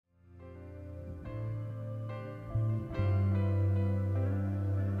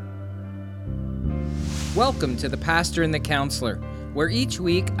Welcome to The Pastor and the Counselor, where each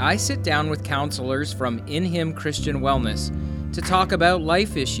week I sit down with counselors from In Him Christian Wellness to talk about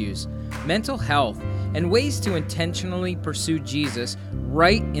life issues, mental health, and ways to intentionally pursue Jesus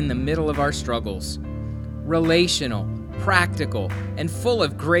right in the middle of our struggles. Relational, practical, and full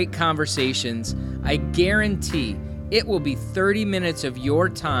of great conversations, I guarantee it will be 30 minutes of your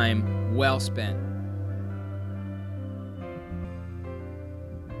time well spent.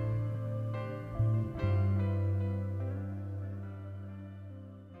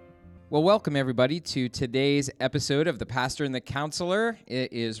 Well, welcome everybody to today's episode of The Pastor and the Counselor.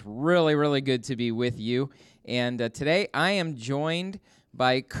 It is really good to be with you. And today I am joined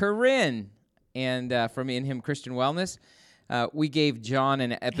by Corinne and from In Him Christian Wellness. We gave John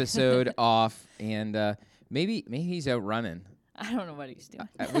an episode off, and maybe he's out running. I don't know what he's doing.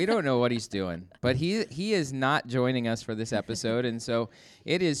 We don't know what he's doing, but he is not joining us for this episode, and so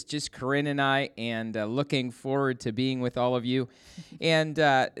it is just Corinne and I, and looking forward to being with all of you. And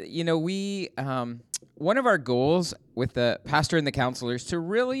we one of our goals with the pastor and the counselor is to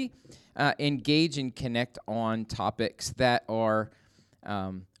really engage and connect on topics that are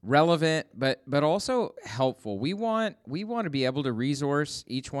relevant, but also helpful. We want to be able to resource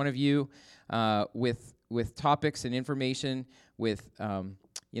each one of you with topics and information, with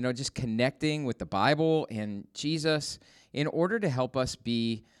just connecting with the Bible and Jesus in order to help us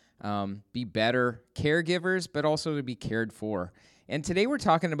be better caregivers, but also to be cared for. And today we're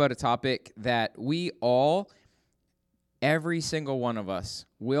talking about a topic that we all, every single one of us,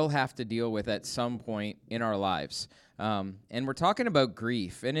 will have to deal with at some point in our lives. And we're talking about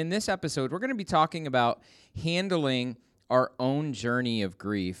grief. And in this episode, we're going to be talking about handling our own journey of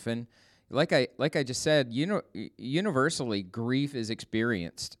grief. And like I just said, universally, grief is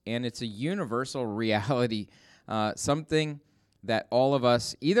experienced, and it's a universal reality, something that all of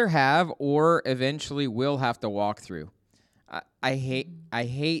us either have or eventually will have to walk through. I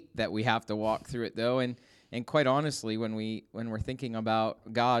hate that we have to walk through it, though, and quite honestly, when we're thinking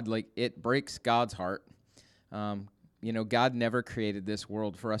about God, like, it breaks God's heart. God never created this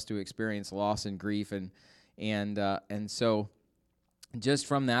world for us to experience loss and grief, and so just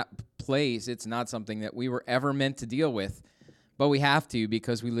from that place, it's not something that we were ever meant to deal with, but we have to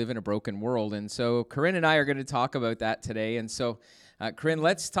because we live in a broken world. And so Corinne and I are going to talk about that today. And so, Corinne,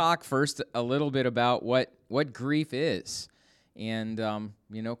 let's talk first a little bit about what grief is. And,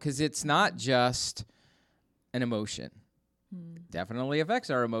 because it's not just an emotion. Definitely affects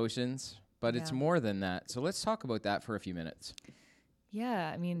our emotions, but it's more than that. So let's talk about that for a few minutes.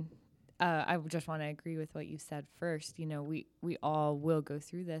 Yeah, I just want to agree with what you said first. We all will go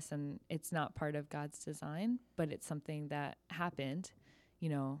through this, and it's not part of God's design, but it's something that happened,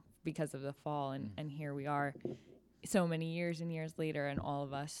 because of the fall. And here we are so many years and years later, and all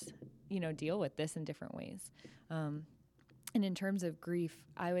of us, deal with this in different ways. And in terms of grief,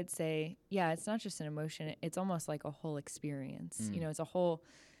 I would say, it's not just an emotion. It's almost like a whole experience. It's a whole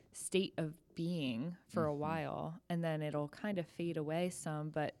state of being for a while, and then it'll kind of fade away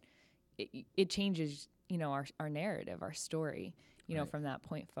some, but it changes, our narrative, our story, right, from that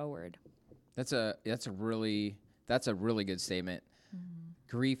point forward. That's a really good statement.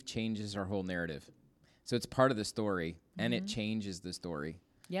 Grief changes our whole narrative. So it's part of the story, and it changes the story.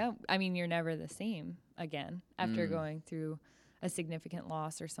 Yeah, you're never the same again after going through a significant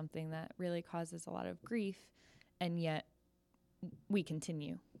loss or something that really causes a lot of grief, and yet we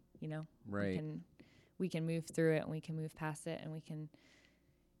continue, Right. We can move through it, and we can move past it, and we can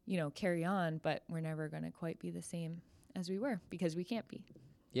carry on, but we're never going to quite be the same as we were because we can't be.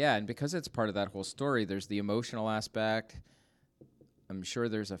 Yeah, and because it's part of that whole story, there's the emotional aspect. I'm sure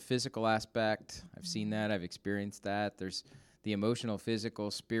there's a physical aspect. I've seen that. I've experienced that. There's the emotional, physical,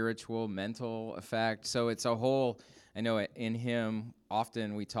 spiritual, mental effect. So it's a whole, I know in Him,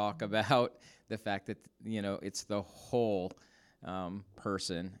 often we talk about the fact that, it's the whole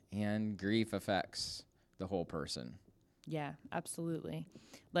person, and grief affects the whole person. Yeah, absolutely.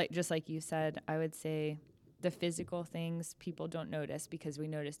 Just like you said, I would say the physical things people don't notice because we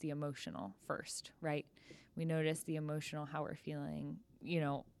notice the emotional first, right? We notice the emotional, how we're feeling,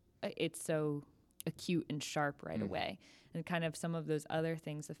 it's so acute and sharp right away. And kind of some of those other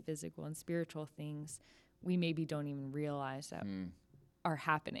things, the physical and spiritual things, we maybe don't even realize that are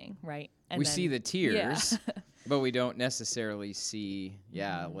happening, right? And we see the tears, but we don't necessarily see,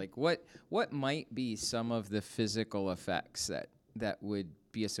 like what might be some of the physical effects that would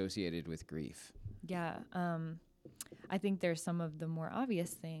be associated with grief? Yeah, I think there's some of the more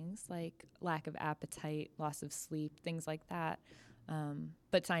obvious things like lack of appetite, loss of sleep, things like that.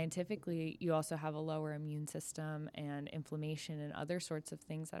 But scientifically, you also have a lower immune system and inflammation and other sorts of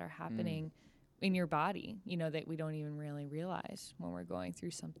things that are happening in your body, that we don't even really realize when we're going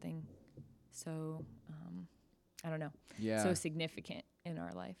through something so, I don't know, so significant in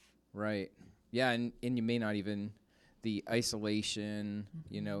our life. Right. Yeah, and you may not even, the isolation,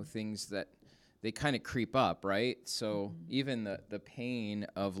 things that they kind of creep up, right? So even the pain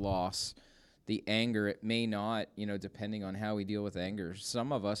of loss, the anger, it may not, depending on how we deal with anger.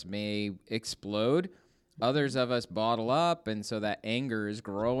 Some of us may explode, others of us bottle up, and so that anger is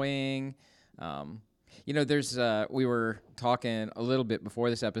growing. There's, we were talking a little bit before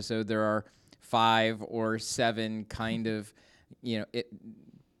this episode, there are 5 or 7 kind of,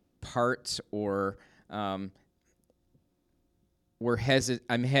 parts or I'm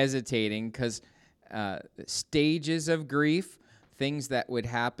hesitating because stages of grief, things that would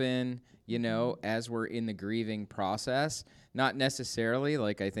happen, as we're in the grieving process. Not necessarily,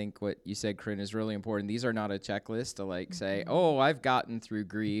 like I think what you said, Corinne, is really important. These are not a checklist to say, oh, I've gotten through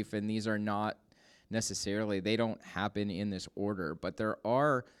grief, and these are not necessarily, they don't happen in this order, but there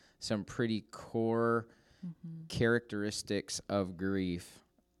are some pretty core characteristics of grief.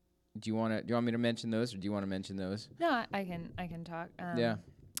 Do you want me to mention those, or do you want to mention those? No, I can talk. Yeah.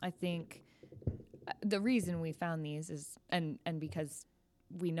 I think the reason we found these is, and because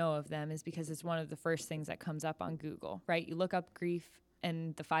we know of them, is because it's one of the first things that comes up on Google, right? You look up grief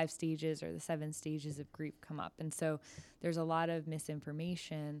and the 5 stages or the 7 stages of grief come up. And so there's a lot of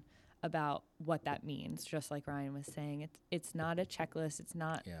misinformation about what that means. Just like Ryan was saying, it's not a checklist. It's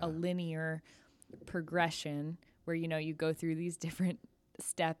not a linear progression where, you go through these different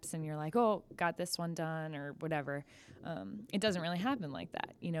steps and you're like, oh, got this one done or whatever. It doesn't really happen like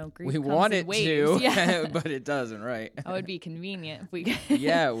that. Grief we comes want in it waves. to, but it doesn't, right? That would be convenient if we could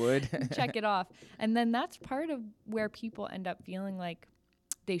it would. check it off. And then that's part of where people end up feeling like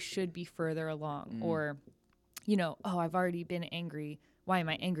they should be further along or, oh, I've already been angry. Why am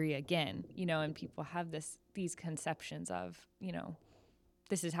I angry again? And people have these conceptions of,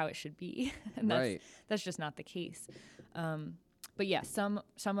 this is how it should be. And that's just not the case. But yeah, some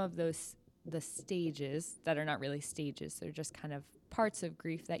of the stages that are not really stages, they're just kind of parts of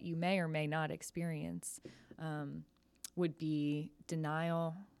grief that you may or may not experience, would be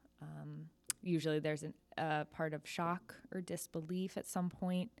denial. Usually there's a part of shock or disbelief at some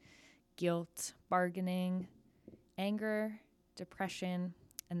point, guilt, bargaining, anger, depression,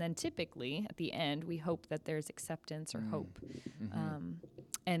 and then typically at the end, we hope that there's acceptance or hope.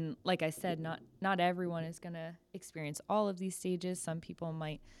 And like I said, not everyone is going to experience all of these stages. Some people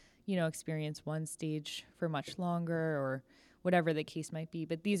might, experience one stage for much longer or whatever the case might be.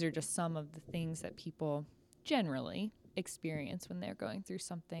 But these are just some of the things that people generally experience when they're going through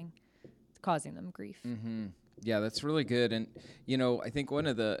something causing them grief. Yeah, that's really good. And, I think one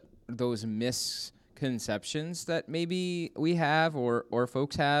of those misconceptions that maybe we have or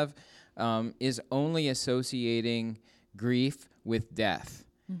folks have is only associating grief with death.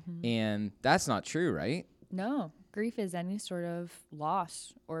 And that's not true, right? No, grief is any sort of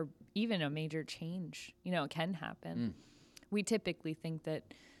loss or even a major change. It can happen. We typically think that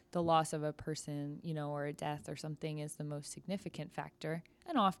the loss of a person, or a death or something is the most significant factor.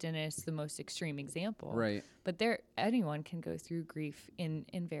 And often it's the most extreme example. Right. But anyone can go through grief in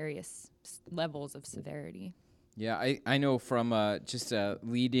various levels of severity. Yeah, I know from just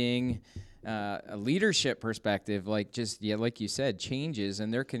leading a leadership perspective, like you said, changes,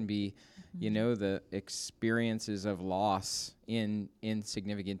 and there can be, the experiences of loss in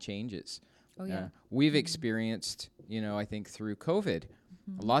significant changes. Oh yeah, we've experienced, I think through COVID,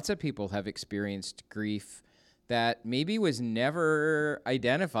 lots of people have experienced grief that maybe was never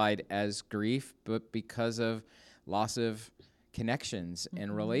identified as grief, but because of loss of connections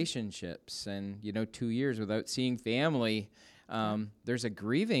and relationships and 2 years without seeing family, there's a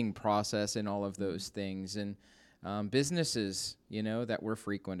grieving process in all of those things, and businesses that were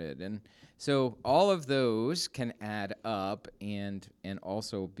frequented, and so all of those can add up and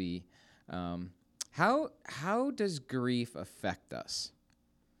also be how does grief affect us?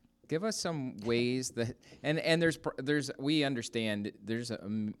 Give us some ways that and there's we understand there's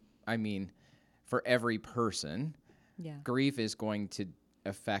for every person. Yeah. Grief is going to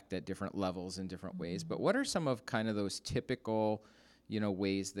affect at different levels in different ways. But what are some of kind of those typical,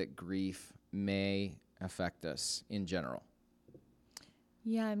 ways that grief may affect us in general?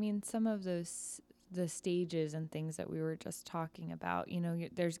 Yeah, some of the stages and things that we were just talking about,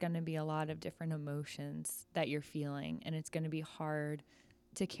 there's going to be a lot of different emotions that you're feeling, and it's going to be hard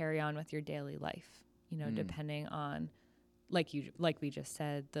to carry on with your daily life, depending on, like we just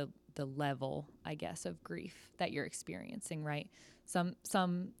said, the the level, I guess, of grief that you're experiencing, right? Some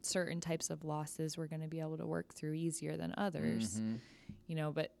certain types of losses we're going to be able to work through easier than others,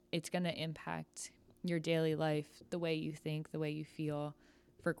 but it's going to impact your daily life, the way you think, the way you feel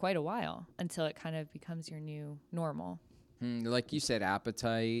for quite a while until it kind of becomes your new normal. Like you said,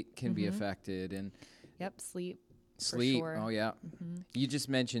 appetite can be affected, and Yep, sleep. sleep. For sure. Oh yeah. You just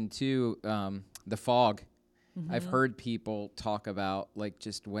mentioned too the fog. I've heard people talk about like,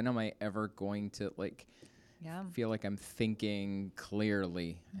 just when am I ever going to feel like I'm thinking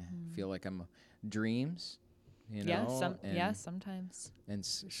clearly? Feel like I'm dreams, sometimes. And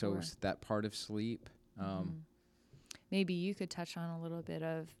so that part of sleep. Maybe you could touch on a little bit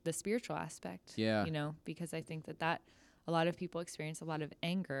of the spiritual aspect. Yeah. Because I think that a lot of people experience a lot of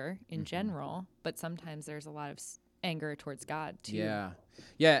anger in general, but sometimes there's a lot of anger towards God too.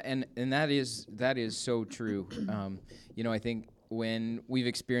 Yeah, and that is so true. I think when we've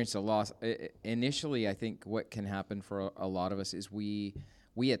experienced a loss, initially, I think what can happen for a lot of us is we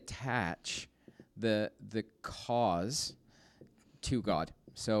attach the cause to God.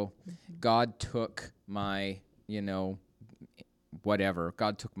 So God took my, whatever.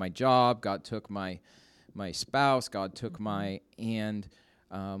 God took my job. God took my spouse. God took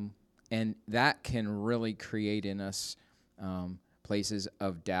and that can really create in us places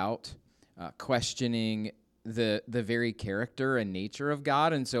of doubt, questioning the very character and nature of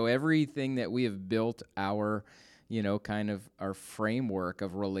God. And so everything that we have built our, kind of our framework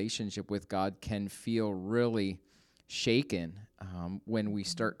of relationship with God can feel really shaken when we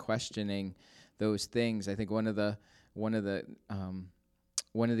start questioning those things. I think one of the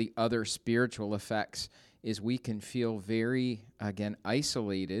other spiritual effects is we can feel very, again,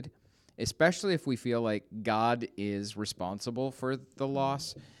 isolated, especially if we feel like God is responsible for the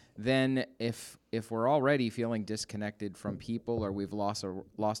loss. Then if we're already feeling disconnected from people, or we've lost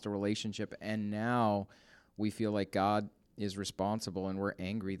a relationship, and now we feel like God is responsible and we're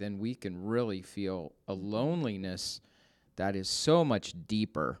angry, then we can really feel a loneliness that is so much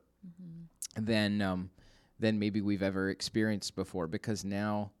deeper than maybe we've ever experienced before, because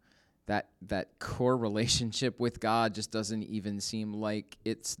now that core relationship with God just doesn't even seem like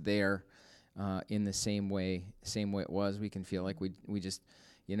it's there in the same way it was. We can feel like we just,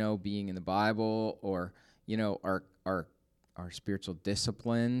 being in the Bible, or, our spiritual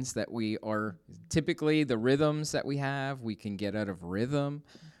disciplines that we are typically, the rhythms that we have, we can get out of rhythm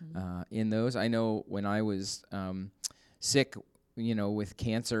in those. I know when I was sick, with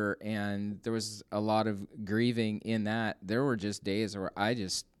cancer, and there was a lot of grieving in that, there were just days where I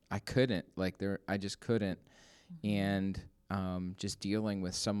couldn't, I just couldn't. And just dealing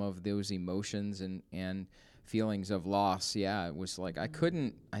with some of those emotions and feelings of loss. Yeah, it was like I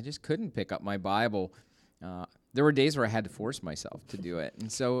just couldn't pick up my Bible. There were days where I had to force myself to do it. And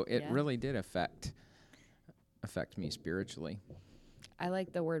so it really did affect me spiritually. I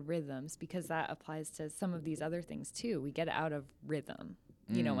like the word rhythms because that applies to some of these other things too. We get out of rhythm,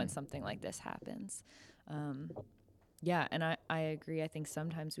 when something like this happens. And I agree. I think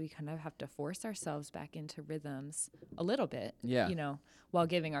sometimes we kind of have to force ourselves back into rhythms a little bit, while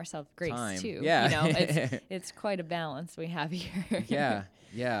giving ourselves grace Time. too. Yeah. It's quite a balance we have here.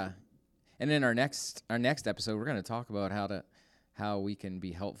 Yeah. And in our next episode, we're going to talk about how we can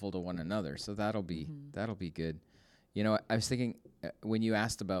be helpful to one another. So that'll be good. I was thinking when you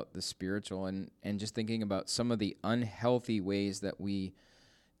asked about the spiritual and just thinking about some of the unhealthy ways that we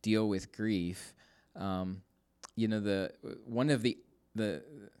deal with grief. One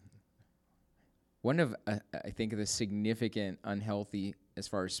of I think the significant unhealthy, as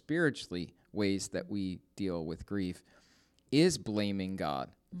far as spiritually, ways that we deal with grief is blaming God,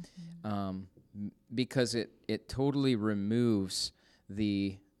 because it totally removes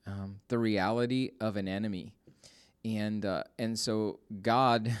the reality of an enemy, and so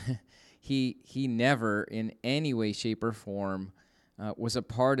God, he never in any way, shape, or form was a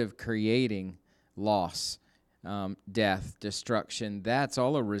part of creating loss, death, destruction. That's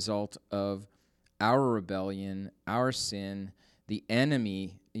all a result of our rebellion, our sin, the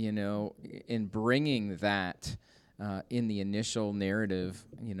enemy, in bringing that in the initial narrative,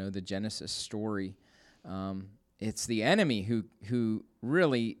 the Genesis story. It's the enemy who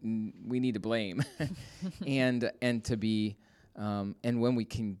really we need to blame, and to be, and when we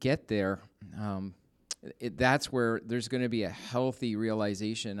can get there, that's where there's going to be a healthy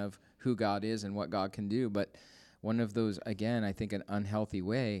realization of who God is and what God can do. But one of those, again, I think an unhealthy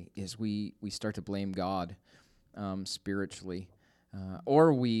way is we start to blame God spiritually,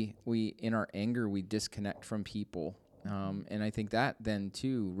 or we in our anger we disconnect from people, and I think that then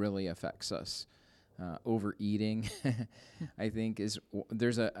too really affects us overeating, I think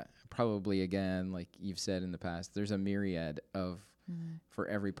there's probably, again, like you've said in the past, there's a myriad of, for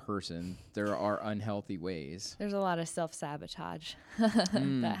every person, there are unhealthy ways. There's a lot of self-sabotage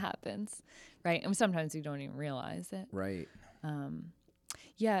that happens, right? And sometimes we don't even realize it. Right.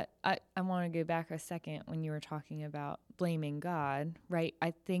 Yeah, I want to go back a second when you were talking about blaming God, right?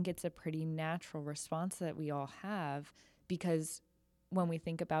 I think it's a pretty natural response that we all have, because when we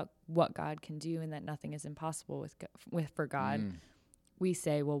think about what God can do and that nothing is impossible for God, we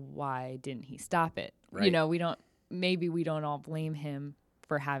say, well, why didn't he stop it? Right. You know, maybe we don't all blame him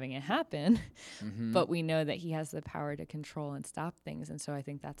for having it happen, but we know that he has the power to control and stop things. And so I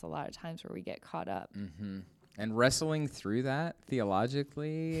think that's a lot of times where we get caught up. And wrestling through that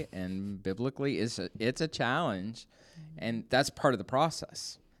theologically and biblically it's a challenge, and that's part of the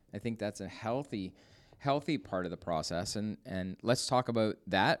process. I think that's a healthy part of the process, and let's talk about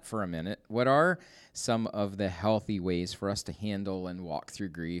that for a minute. What are some of the healthy ways for us to handle and walk through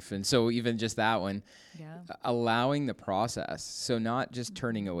grief? And so even just that one, allowing the process, so not just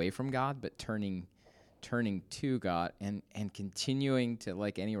turning away from God, but turning to God and continuing to,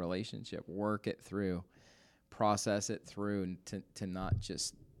 like any relationship, work it through, process it through, and to not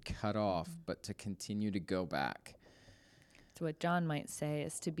just cut off, but to continue to go back. So what John might say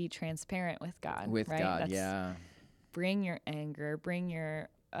is to be transparent with God. With right? God, yeah. Bring your anger, bring your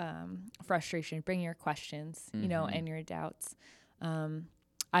frustration, bring your questions, you know, and your doubts.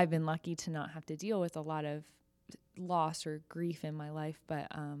 I've been lucky to not have to deal with a lot of loss or grief in my life,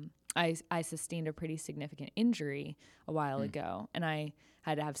 but I sustained a pretty significant injury a while ago, and I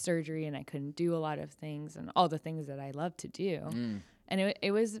had to have surgery, and I couldn't do a lot of things and all the things that I love to do. And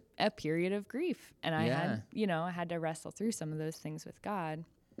it was a period of grief, and I had to wrestle through some of those things with God.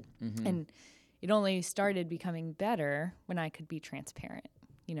 And it only started becoming better when I could be transparent,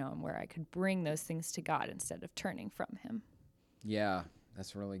 you know, and where I could bring those things to God instead of turning from him. Yeah,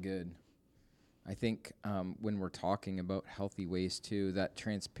 that's really good. I think when we're talking about healthy ways too, that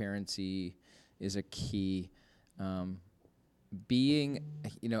transparency is a key. Being,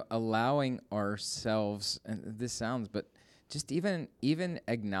 you know, allowing ourselves, and this sounds, but just even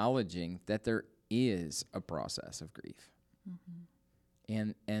acknowledging that there is a process of grief,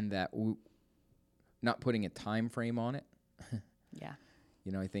 and that not putting a time frame on it. Yeah.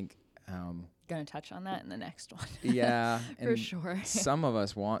 You know, I think Going to touch on that in the next one. Yeah, for sure. Some of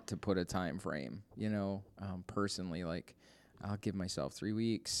us want to put a time frame, you know, personally, like I'll give myself 3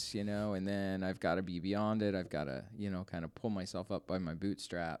 weeks, you know, and then I've got to be beyond it. I've got to, you know, kind of pull myself up by my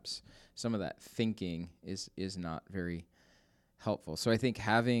bootstraps. Some of that thinking is not very helpful. So I think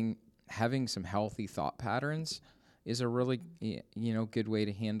having some healthy thought patterns is a really, you know, good way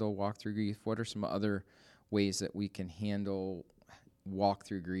to walk through grief. What are some other ways that we can walk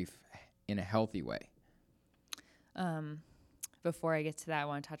through grief in a healthy way? Before I get to that, I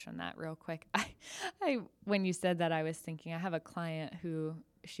want to touch on that real quick. I when you said that, I was thinking, I have a client who,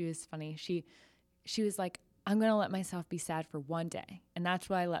 she was funny. She was like, I'm going to let myself be sad for one day. And that's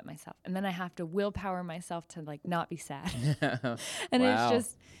what I let myself. And then I have to willpower myself to like not be sad. And Wow. it's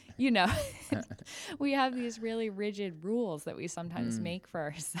just, you know, we have these really rigid rules that we sometimes make for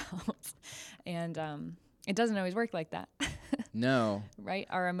ourselves. And it doesn't always work like that. No. Right?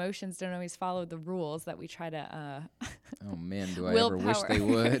 Our emotions don't always follow the rules that we try to oh man, do I ever wish they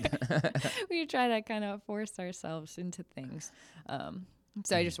would. We try to kind of force ourselves into things.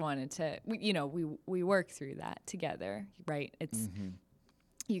 So I just wanted to, we work through that together, right? It's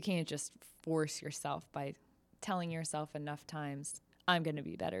you can't just force yourself by telling yourself enough times, I'm going to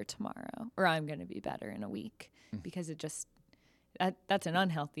be better tomorrow, or I'm going to be better in a week, because it just, that's an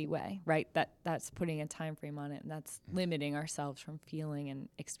unhealthy way, right? That's putting a time frame on it, and that's limiting ourselves from feeling and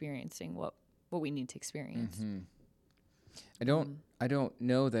experiencing what we need to experience. I don't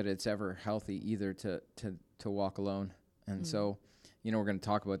know that it's ever healthy either to walk alone. And so, you know, we're going to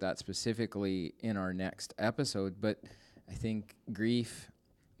talk about that specifically in our next episode, but I think grief,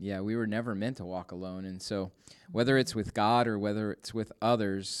 we were never meant to walk alone. And so whether it's with God or whether it's with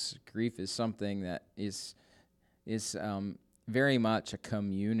others, grief is something that is very much a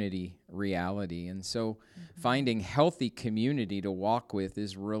community reality. And so finding healthy community to walk with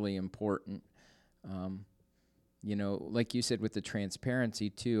is really important. You know, like you said with the transparency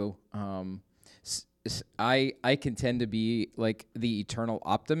too, I can tend to be like the eternal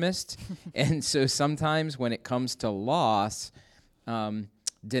optimist. And so sometimes when it comes to loss,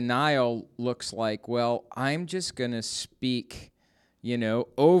 denial looks like, well, I'm just going to speak, you know,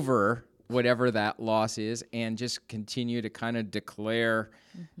 over whatever that loss is and just continue to kind of declare,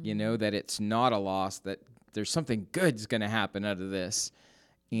 you know, that it's not a loss, that there's something good's going to happen out of this.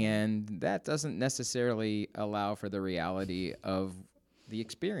 And that doesn't necessarily allow for the reality of the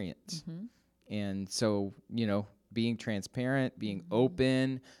experience. And so, being transparent, being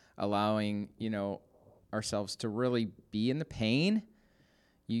open, allowing, ourselves to really be in the pain.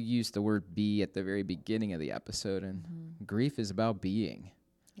 You used the word be at the very beginning of the episode, and grief is about being.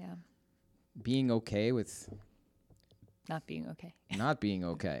 Yeah. Being okay with Not being okay. not being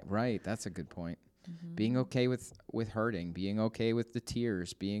okay. Right. That's a good point. Being okay with hurting, being okay with the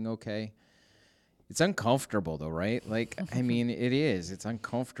tears, being okay. It's uncomfortable though, right? Like, I mean, it is. It's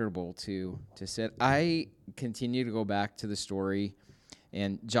uncomfortable to sit. I continue to go back to the story,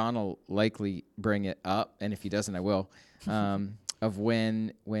 and John will likely bring it up, and if he doesn't, I will, of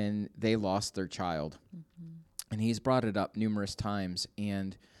when they lost their child. And he's brought it up numerous times,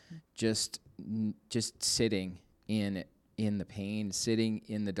 and just sitting in the pain, sitting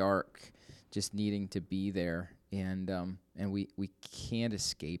in the dark, just needing to be there, and we can't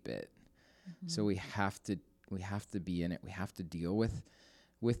escape it. So we have to be in it. We have to deal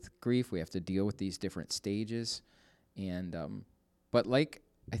with grief. We have to deal with these different stages, and but like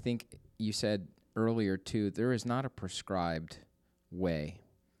I think you said earlier too, there is not a prescribed way.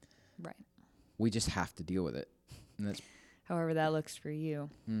 Right. We just have to deal with it, and that's However that looks for you.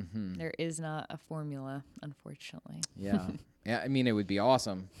 There is not a formula, unfortunately. yeah. I mean, it would be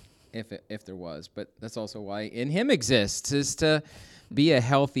awesome if there was, but that's also why In Him exists, is to be a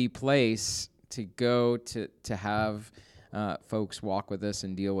healthy place to go to have folks walk with us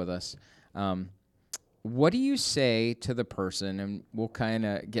and deal with us. What do you say to the person, and we'll kind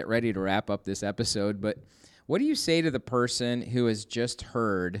of get ready to wrap up this episode, but what do you say to the person who has just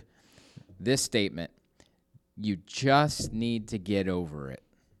heard this statement? You just need to get over it.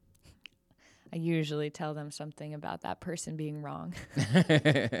 I usually tell them something about that person being wrong.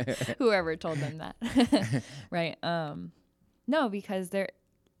 Whoever told them that. Right. No, because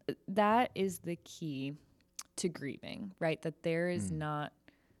that is the key to grieving, right? That there is not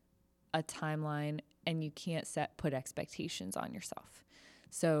a timeline, and you can't put expectations on yourself.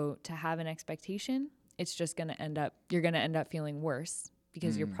 So to have an expectation, it's just you're going to end up feeling worse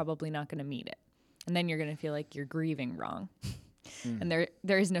because you're probably not going to meet it. And then you're going to feel like you're grieving wrong. And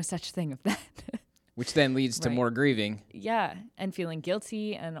there is no such thing of that. Which then leads to more grieving. Yeah, and feeling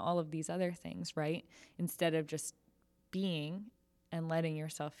guilty and all of these other things, right? Instead of just being and letting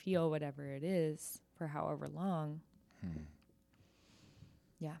yourself feel whatever it is for however long.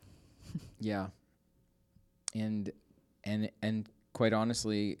 Yeah. Yeah. And quite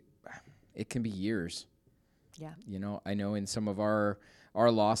honestly, it can be years. Yeah. I know in some of our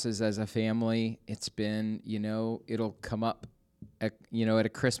losses as a family, it's been, it'll come up at a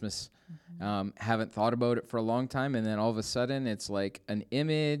Christmas. Haven't thought about it for a long time, and then all of a sudden it's like an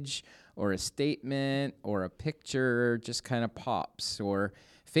image or a statement or a picture just kind of pops, or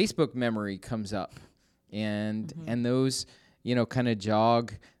Facebook memory comes up, and those kind of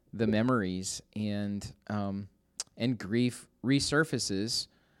jog the memories, and grief resurfaces.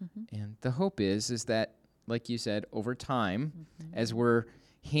 And the hope is that, like you said, over time, as we're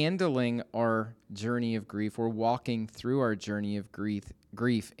handling our journey of grief, we're walking through our journey of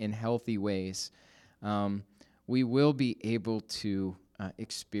grief in healthy ways, we will be able to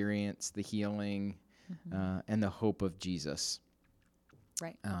experience the healing and the hope of Jesus.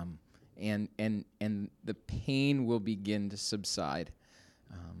 Right. And the pain will begin to subside.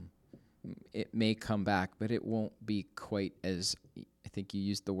 It may come back, but it won't be quite as, I think you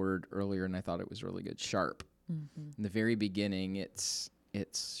used the word earlier, and I thought it was really good, sharp. In the very beginning, it's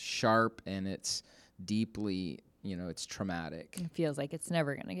sharp, and it's deeply, it's traumatic. It feels like it's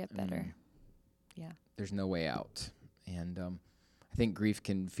never going to get better. Yeah. There's no way out. And I think grief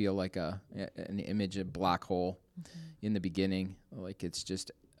can feel like an image of black hole in the beginning, like it's just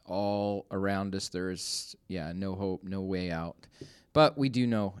all around us. There's, no hope, no way out. But we do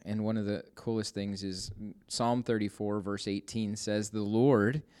know, and one of the coolest things is Psalm 34, verse 18 says, "The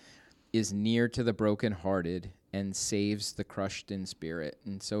Lord is near to the brokenhearted and saves the crushed in spirit."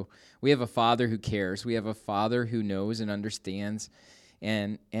 And so we have a Father who cares. We have a Father who knows and understands,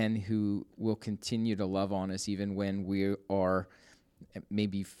 and who will continue to love on us even when we are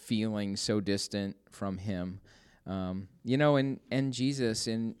maybe feeling so distant from Him. And Jesus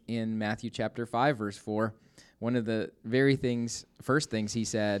in Matthew chapter 5, verse 4, one of the first things He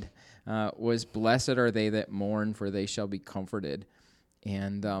said was, "Blessed are they that mourn, for they shall be comforted."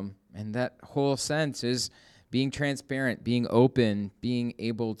 And that whole sense is being transparent, being open, being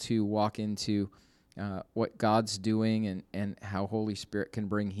able to walk into what God's doing, and how Holy Spirit can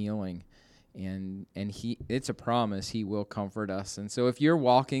bring healing. And it's a promise. He will comfort us. And so if you're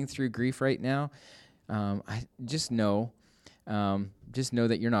walking through grief right now, I just know just know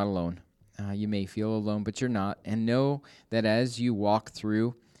that you're not alone. You may feel alone, but you're not. And know that as you walk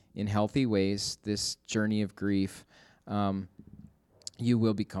through in healthy ways this journey of grief, you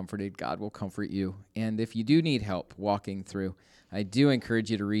will be comforted. God will comfort you. And if you do need help walking through, I do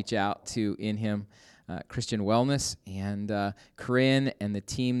encourage you to reach out to In Him Christian Wellness, and Corinne and the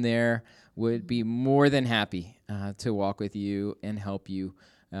team there would be more than happy to walk with you and help you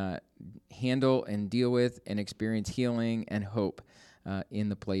handle and deal with and experience healing and hope in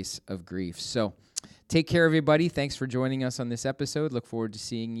the place of grief. So take care, everybody. Thanks for joining us on this episode. Look forward to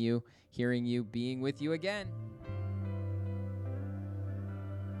seeing you, hearing you, being with you again.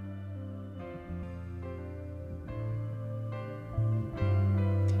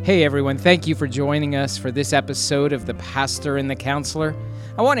 Hey everyone, thank you for joining us for this episode of The Pastor and the Counselor.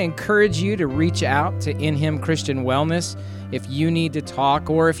 I want to encourage you to reach out to In Him Christian Wellness if you need to talk,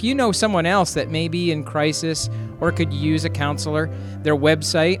 or if you know someone else that may be in crisis or could use a counselor. Their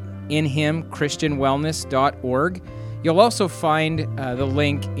website, inhimchristianwellness.org. You'll also find the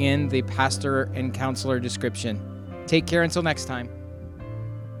link in the Pastor and Counselor description. Take care until next time.